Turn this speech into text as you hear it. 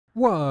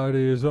What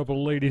is up,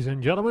 ladies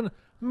and gentlemen?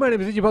 My name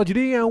is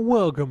DJPaultjeD, and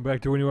welcome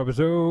back to a new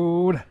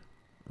episode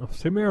of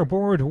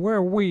SimAirport,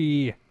 where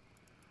we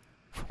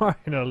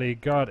finally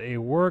got a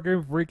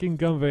working freaking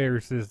conveyor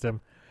system.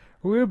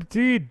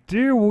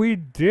 Whoop-dee-doo, we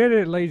did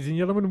it, ladies and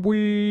gentlemen.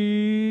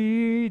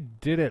 We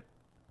did it.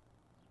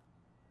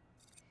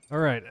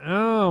 Alright,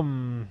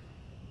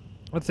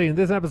 let's see, in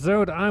this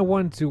episode, I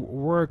want to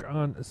work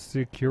on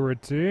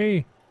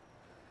security.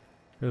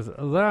 Because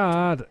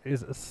that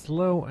is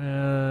slow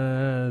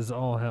as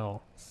all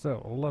hell.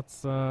 So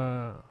let's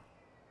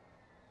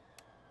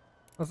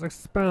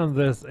expand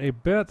this a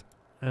bit,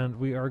 and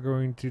we are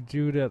going to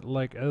do that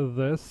like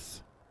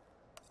this.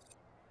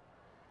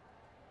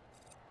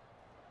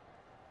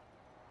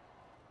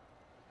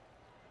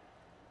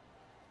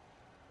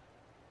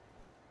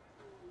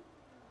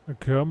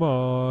 Come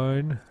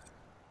on.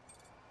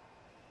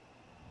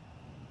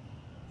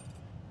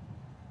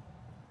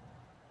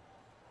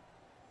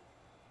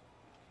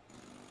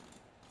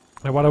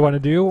 And what I want to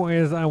do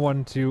is I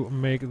want to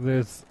make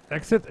this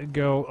exit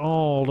go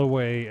all the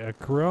way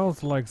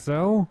across like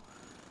so.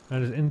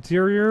 And this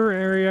interior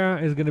area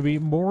is going to be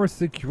more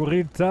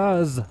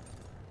Securitas.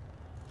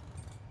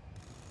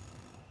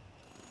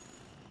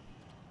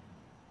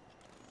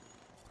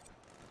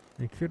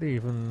 We could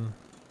even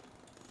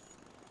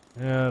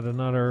add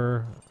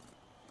another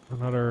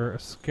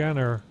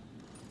scanner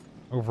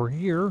over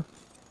here.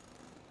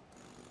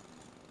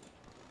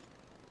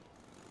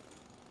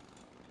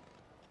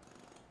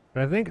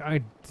 But I think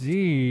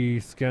ID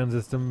scans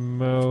is the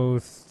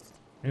most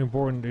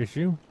important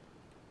issue.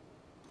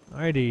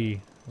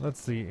 ID.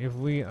 Let's see if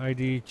we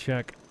ID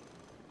check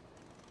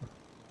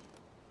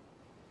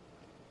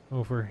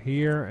over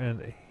here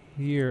and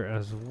here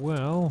as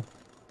well.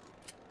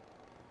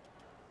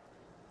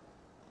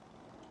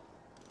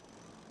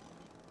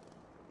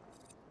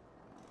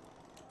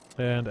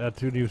 And add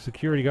 2 new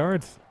security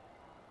guards.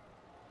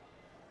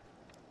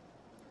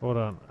 Hold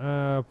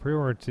on.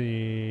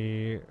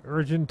 Priority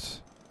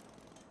urgent.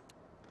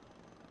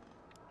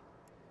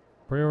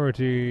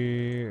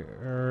 Priority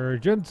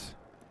urgent.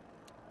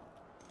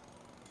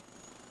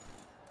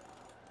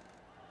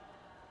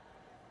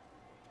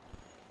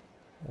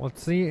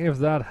 Let's see if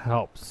that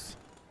helps.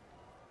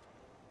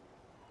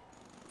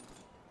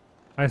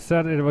 I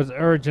said it was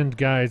urgent,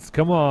 guys.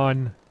 Come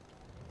on.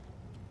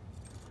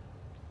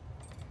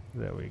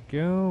 There we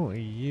go.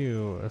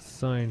 You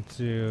assigned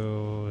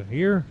to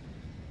here.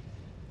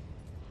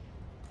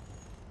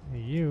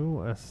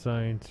 You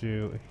assigned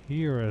to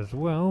here as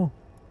well.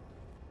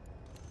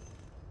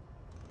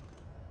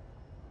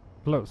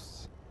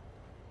 Close.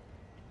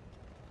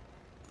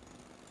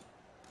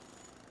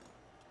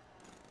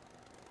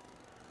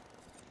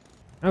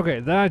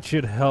 Okay, that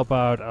should help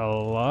out a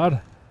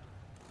lot.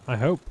 I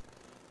hope.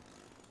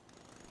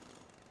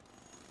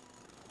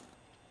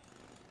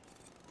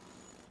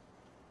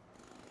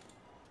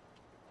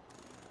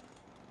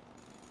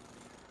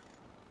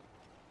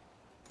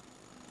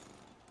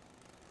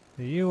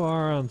 You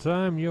are on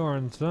time, you are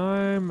on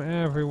time.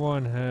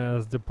 Everyone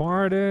has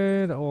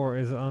departed or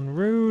is en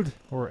route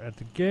or at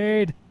the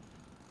gate.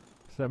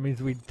 So that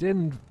means we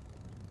didn't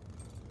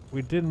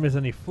miss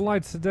any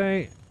flights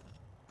today.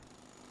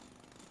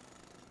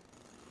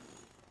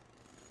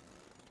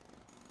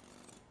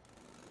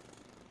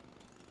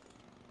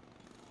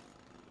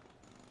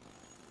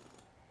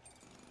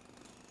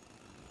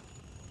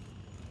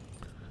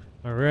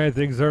 Alright,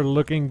 things are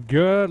looking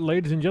good.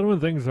 Ladies and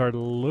gentlemen, things are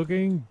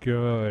looking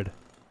good.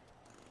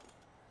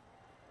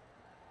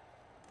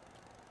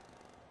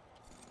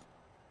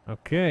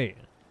 Okay.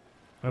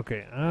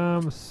 Okay,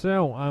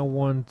 so I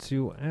want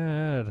to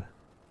add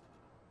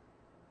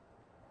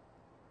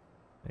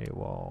a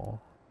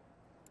wall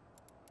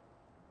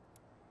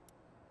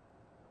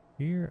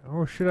here,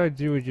 or should I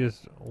do it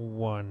just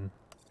one?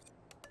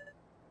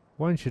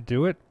 One should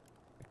do it.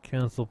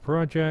 Cancel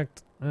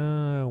project.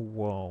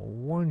 Well,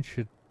 one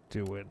should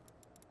do it.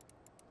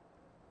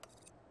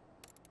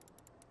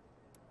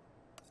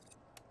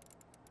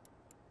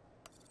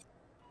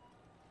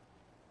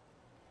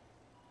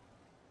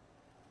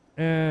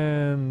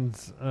 And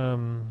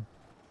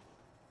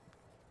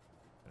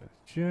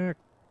check.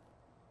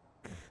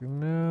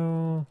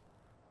 No.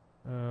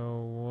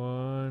 One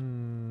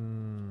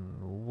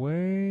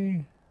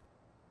way.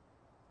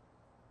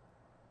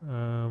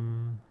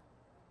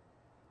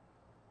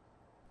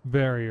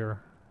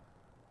 Barrier.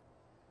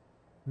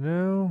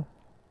 No.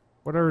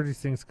 What are these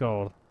things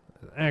called?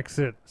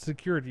 Exit.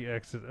 Security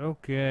exit.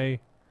 Okay.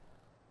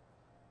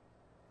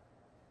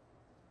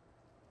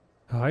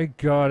 I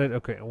got it.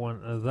 Okay,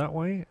 one that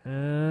way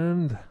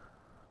and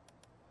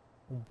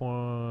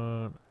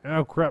one.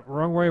 Oh crap!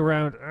 Wrong way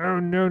around. Oh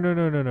no no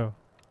no no no!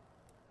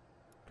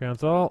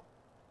 Cancel.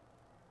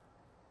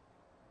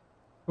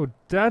 Oh,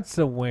 that's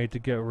a way to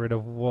get rid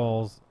of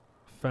walls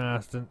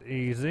fast and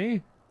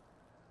easy.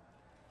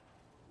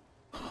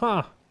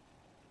 Huh.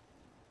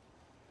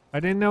 I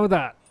didn't know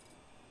that.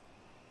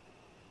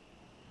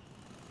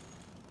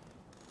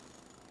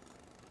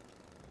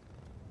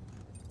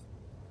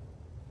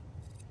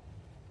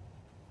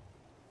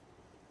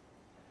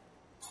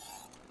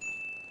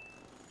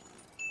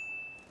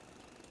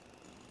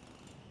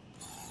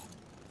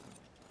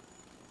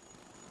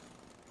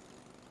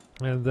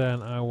 And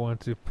then I want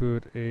to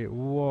put a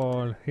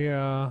wall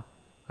here.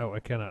 Oh, I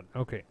cannot.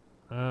 Okay.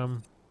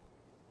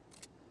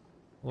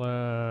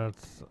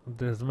 Let's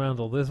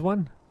dismantle this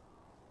one.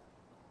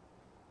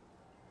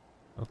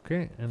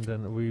 Okay, and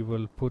then we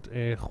will put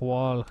a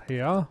wall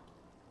here.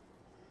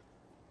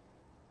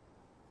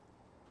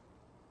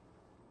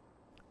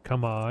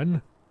 Come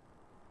on.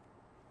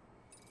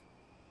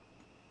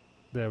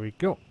 There we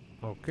go.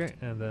 Okay,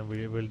 and then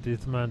we will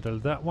dismantle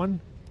that one.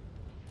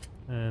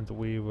 And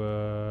we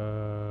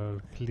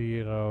will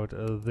clear out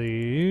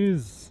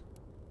these.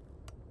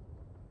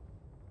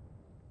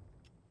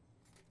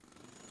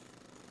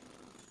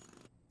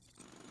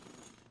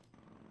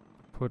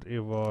 Put a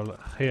wall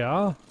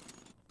here.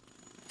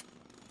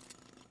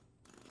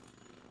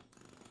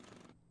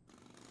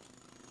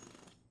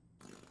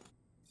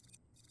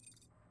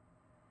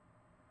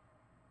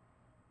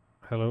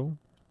 Hello?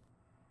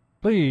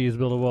 Please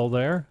build a wall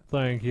there.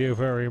 Thank you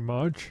very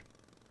much.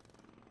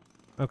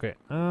 Okay,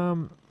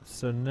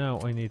 so now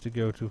I need to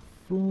go to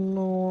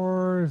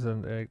floors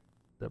and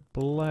the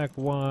black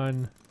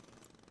one.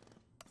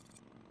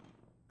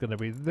 Gonna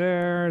be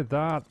there,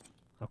 that.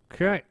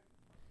 Okay.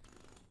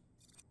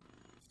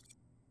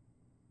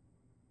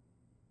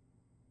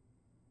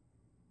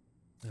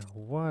 Now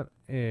what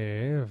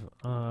if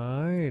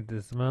I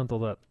dismantle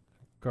that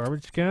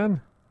garbage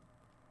can?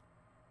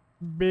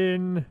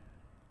 Bin.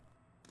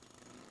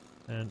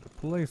 And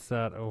place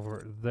that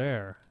over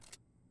there.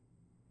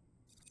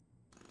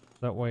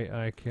 That way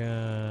I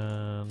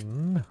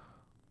can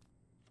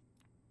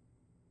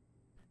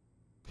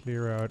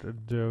clear out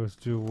those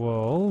two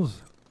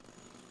walls.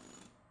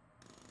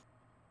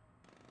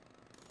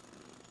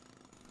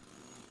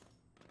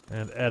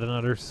 And add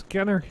another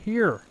scanner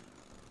here.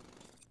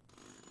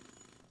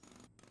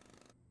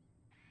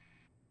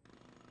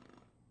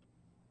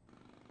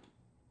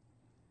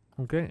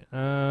 Okay,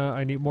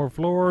 I need more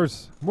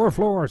floors. More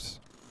floors!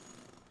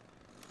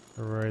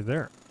 Right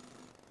there.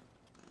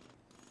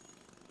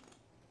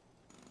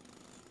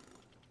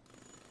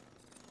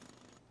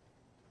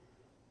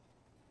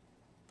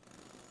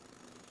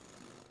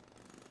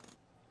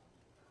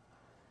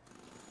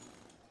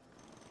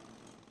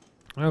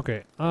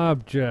 Okay,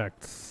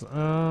 objects.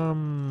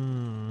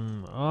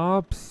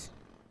 Ops.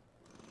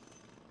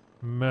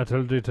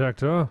 Metal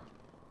detector.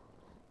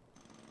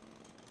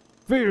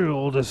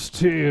 Field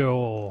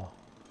steel.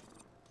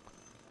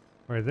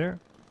 Right there.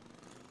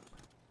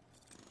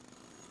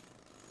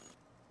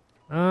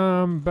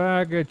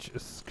 Baggage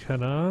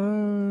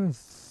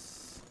scanners.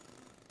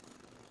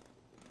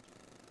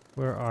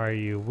 Where are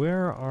you?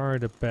 Where are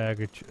the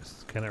baggage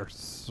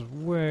scanners?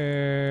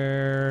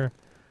 Where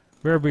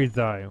be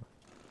they?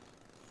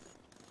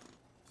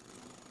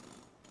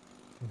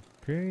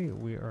 Okay,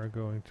 we are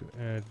going to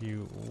add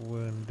you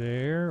one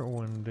there,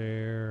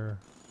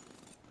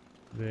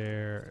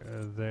 there,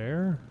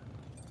 there.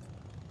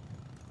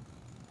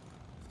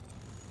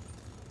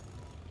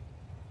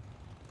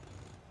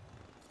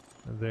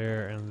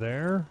 There and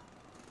there.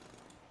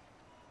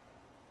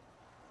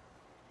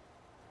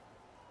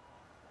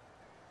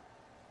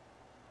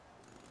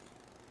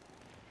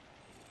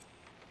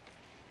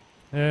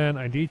 And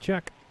ID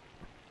check.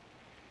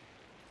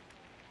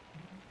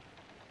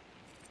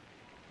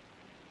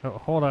 Oh,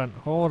 hold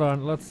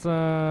on. Let's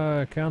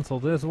cancel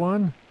this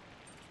one.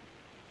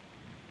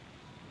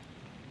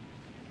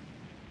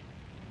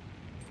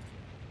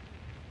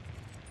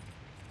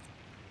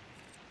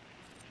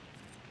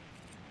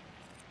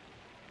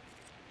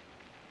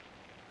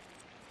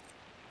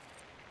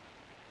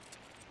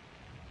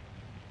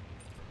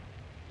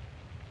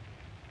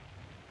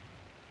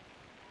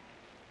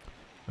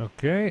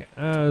 Okay,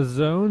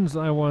 zones,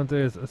 I want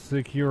as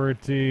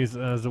securities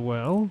as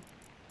well.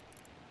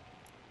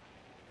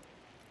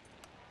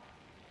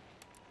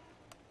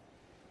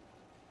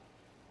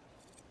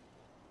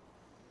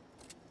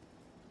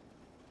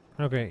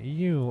 Okay,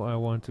 you I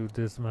want to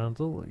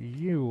dismantle,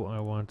 you I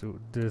want to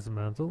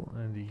dismantle,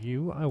 and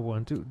you I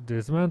want to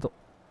dismantle.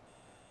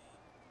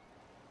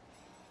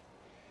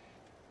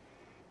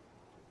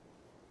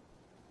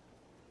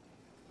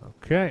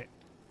 Okay.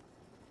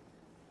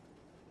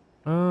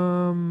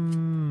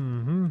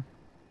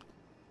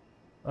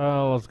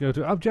 Let's go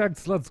to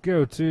objects. Let's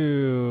go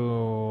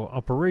to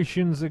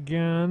operations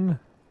again.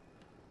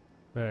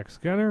 Back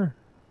scanner.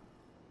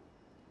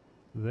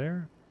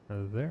 There,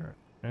 there,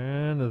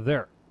 and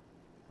there.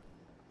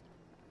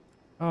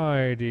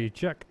 ID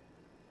check.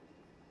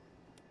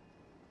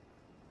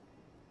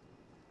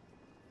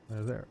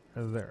 There,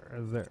 there,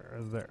 there,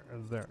 there,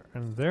 there,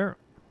 and there.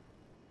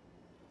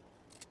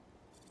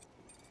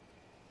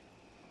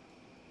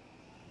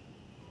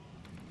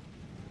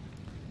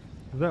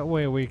 That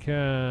way we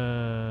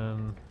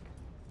can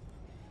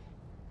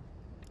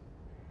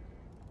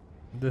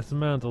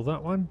dismantle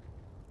that one.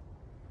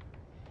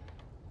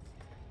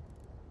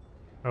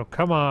 Oh,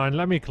 come on,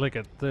 let me click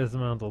it.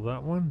 Dismantle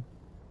that one.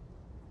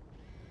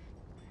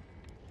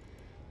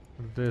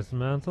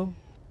 Dismantle.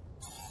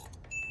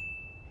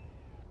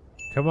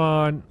 Come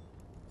on.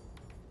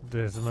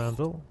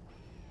 Dismantle.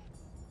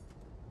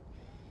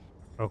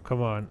 Oh,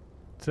 come on.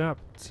 Tap,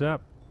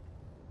 tap.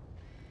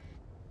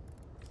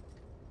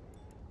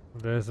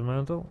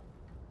 Dismantle.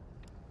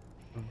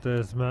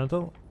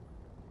 Dismantle.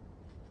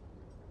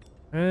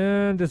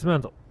 And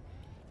dismantle.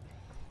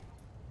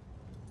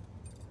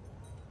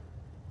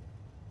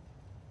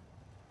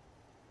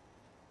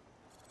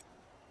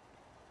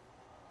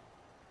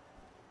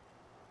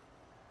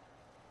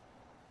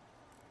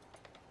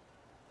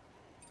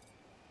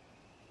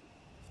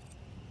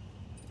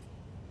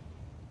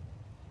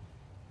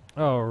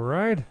 All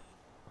right.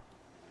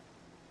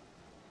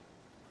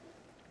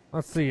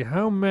 Let's see,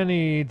 how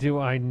many do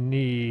I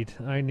need?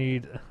 I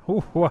need,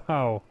 oh,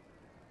 wow,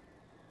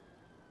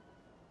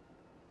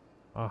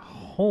 a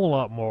whole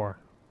lot more.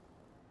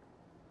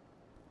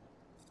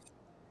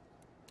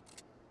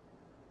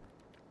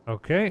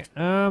 Okay,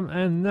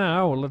 and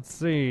now let's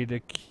see the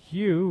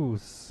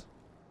queues.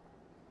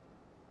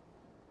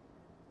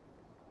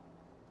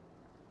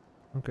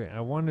 Okay, I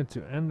wanted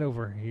to end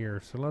over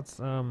here, so let's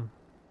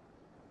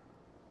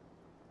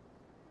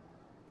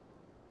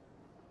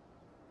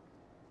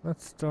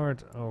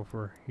start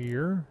over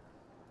here.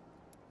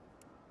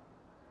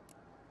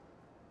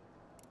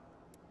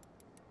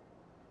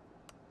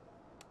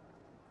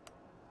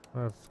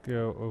 Let's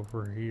go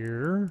over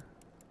here.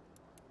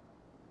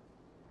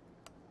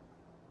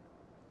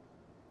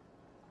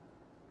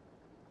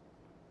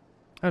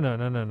 Oh,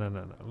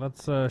 no.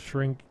 Let's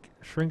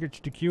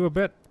shrinkage the queue a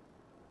bit.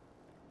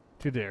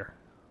 To there.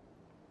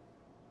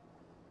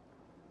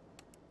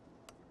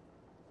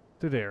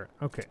 To there.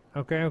 Okay.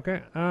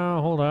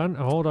 Hold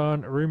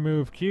on.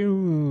 Remove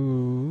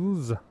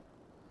queues.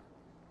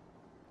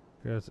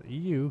 Because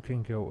you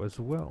can go as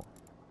well.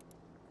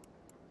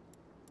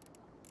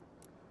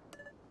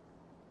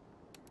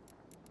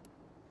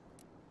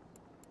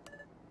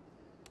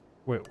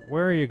 Wait,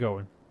 where are you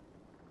going?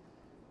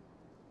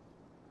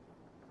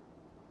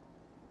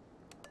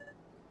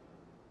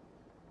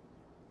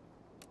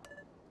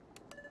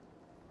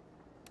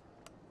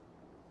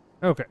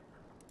 Okay.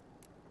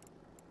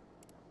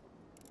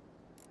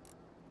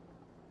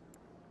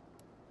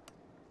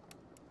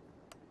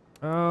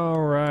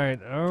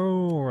 Alright,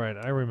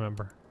 I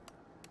remember.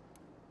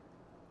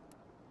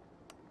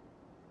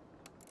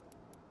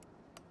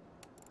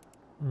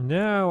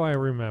 Now I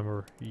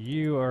remember.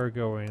 You are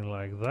going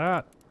like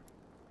that.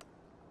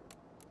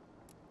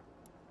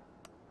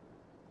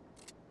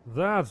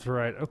 That's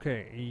right.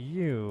 Okay,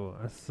 you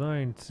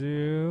assigned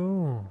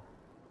to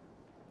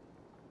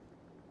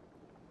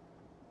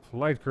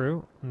flight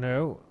crew.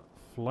 No,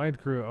 flight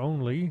crew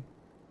only.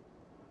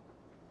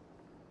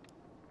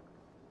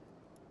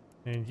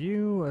 And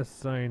you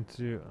assigned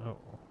to, oh.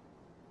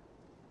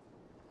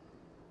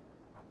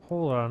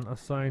 Hold on,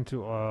 assigned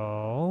to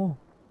all.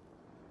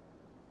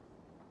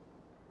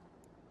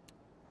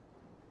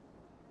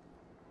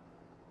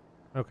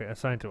 Okay,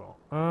 assigned to all.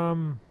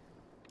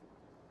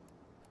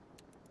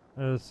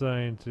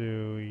 Assigned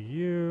to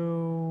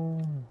you,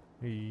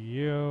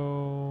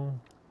 you.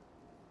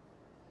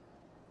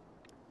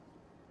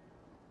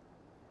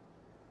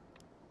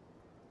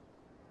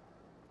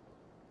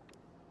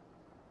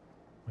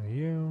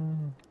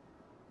 You.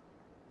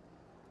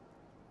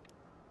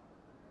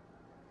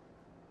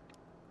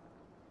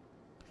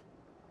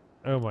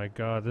 Oh my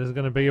god, this is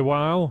gonna be a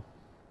while.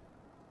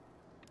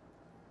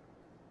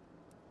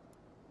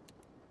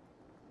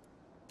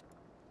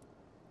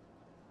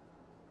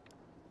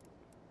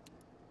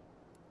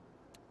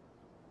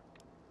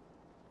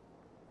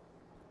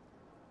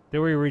 Did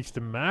we reach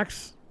the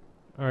max?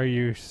 Are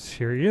you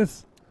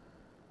serious?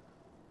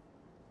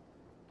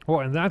 Well,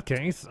 in that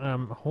case,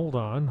 hold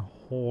on.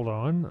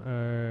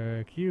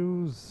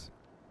 Queues.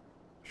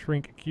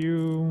 Shrink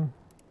queue.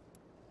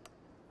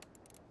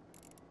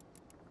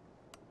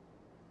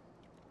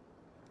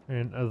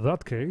 In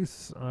that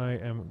case, I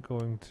am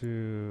going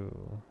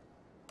to...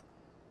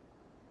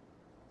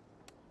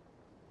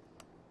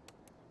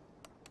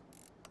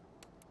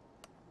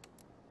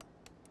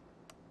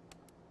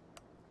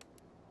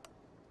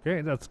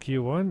 Okay, that's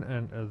Q1,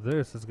 and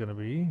this is gonna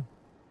be...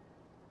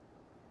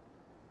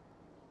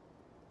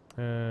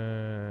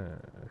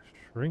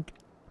 Shrink.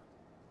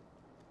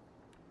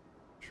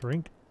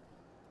 Shrink.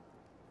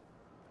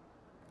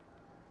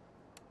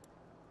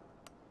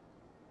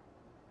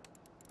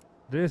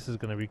 This is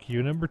gonna be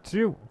queue number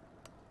 2.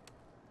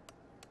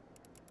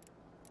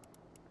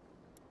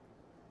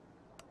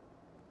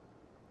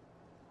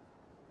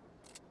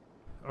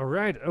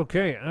 Alright,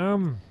 okay,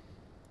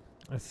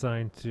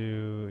 assigned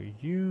to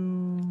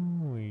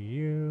you,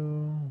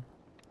 you.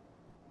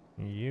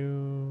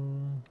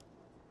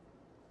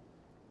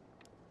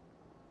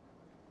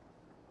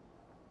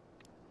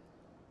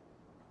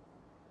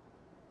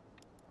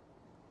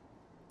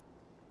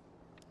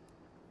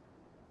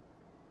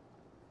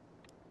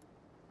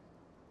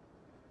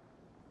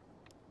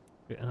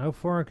 Okay, and how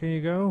far can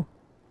you go?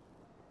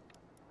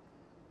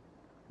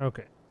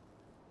 Okay.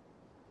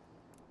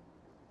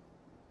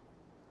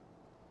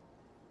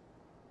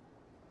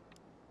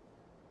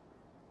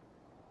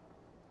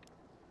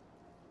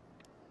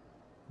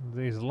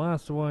 These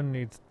last one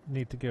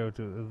need to go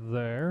to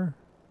there.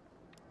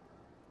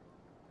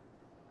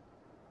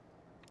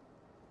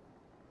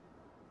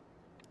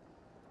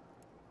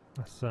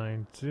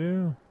 Assigned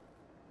to.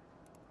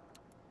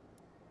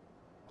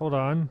 Hold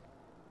on.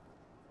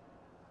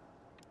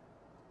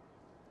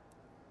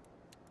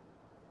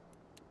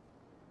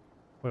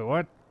 Wait,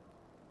 what?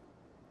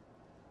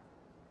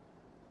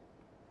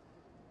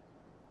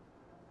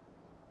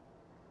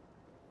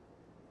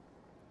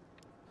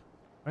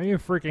 Are you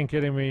freaking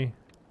kidding me?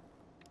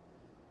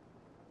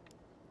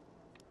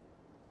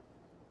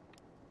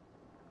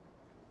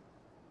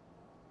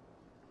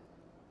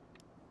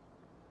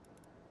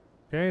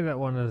 Okay, that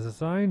one is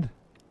assigned.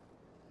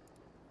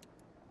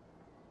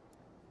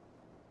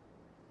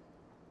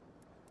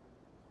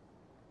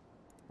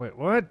 Wait,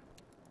 what?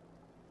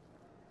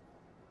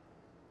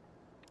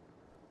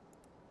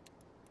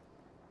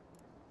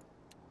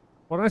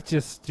 Well, that's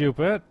just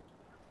stupid.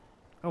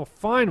 Oh,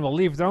 fine, we'll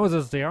leave those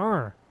as they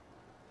are.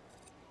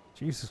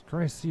 Jesus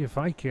Christ, see if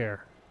I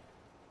care.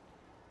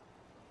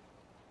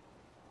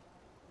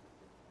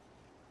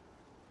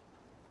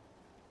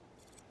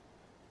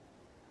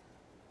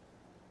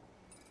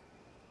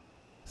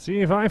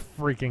 See if I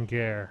freaking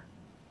care.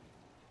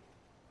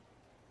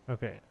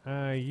 Okay,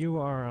 you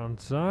are on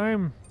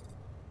time.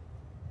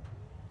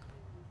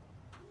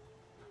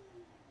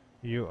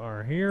 You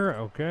are here,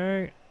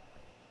 okay.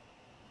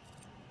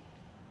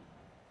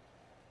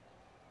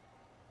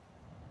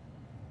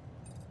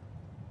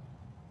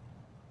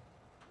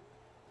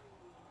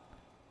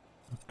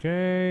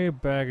 Okay,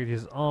 baggage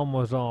is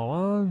almost all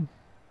on.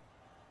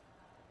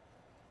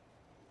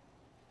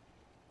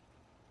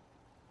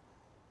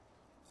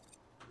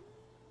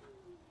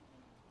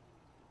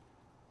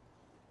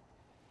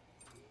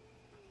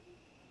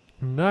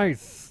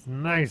 Nice,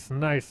 nice,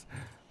 nice.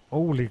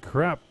 Holy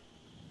crap.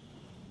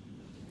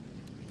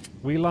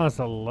 We lost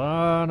a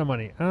lot of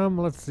money.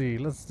 Let's see,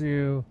 let's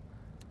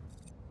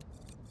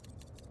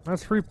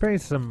repay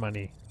some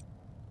money.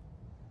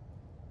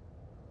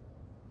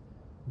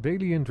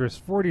 Daily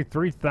interest,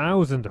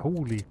 43,000.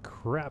 Holy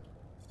crap.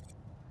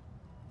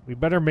 We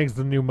better make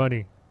some new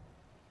money.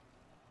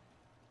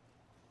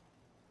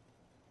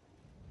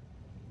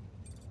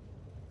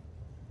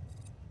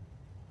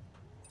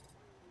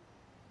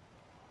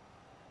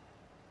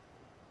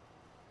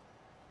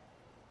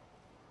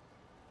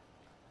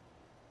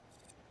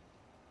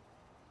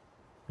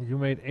 You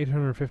made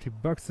 850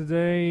 bucks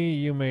today.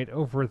 You made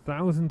over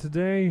 1,000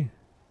 today.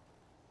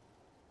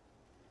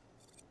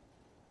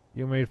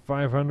 You made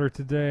 500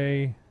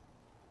 today.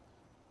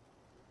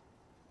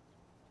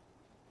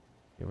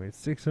 You made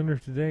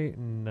 600 today.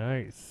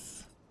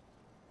 Nice.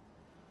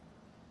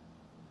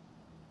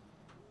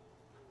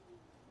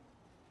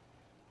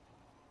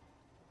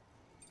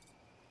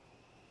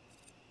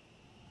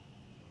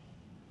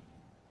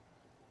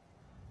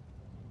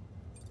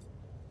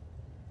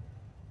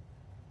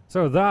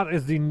 So that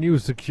is the new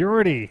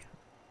security.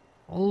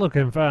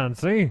 Looking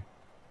fancy.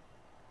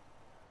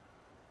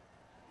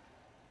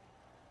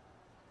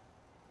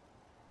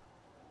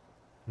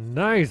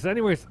 Nice.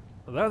 Anyways,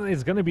 that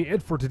is going to be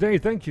it for today.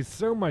 Thank you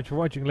so much for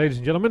watching, ladies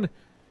and gentlemen.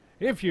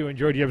 If you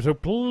enjoyed the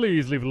episode,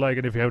 please leave a like,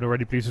 and if you haven't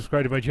already, please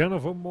subscribe to my channel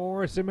for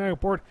more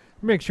SimAirport.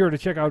 Make sure to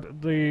check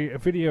out the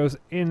videos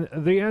in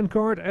the end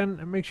card,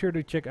 and make sure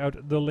to check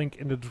out the link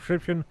in the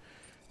description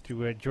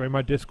to join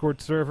my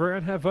Discord server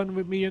and have fun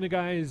with me and the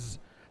guys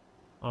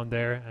on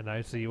there. And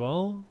I see you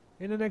all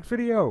in the next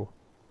video.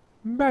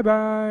 Bye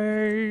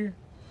bye.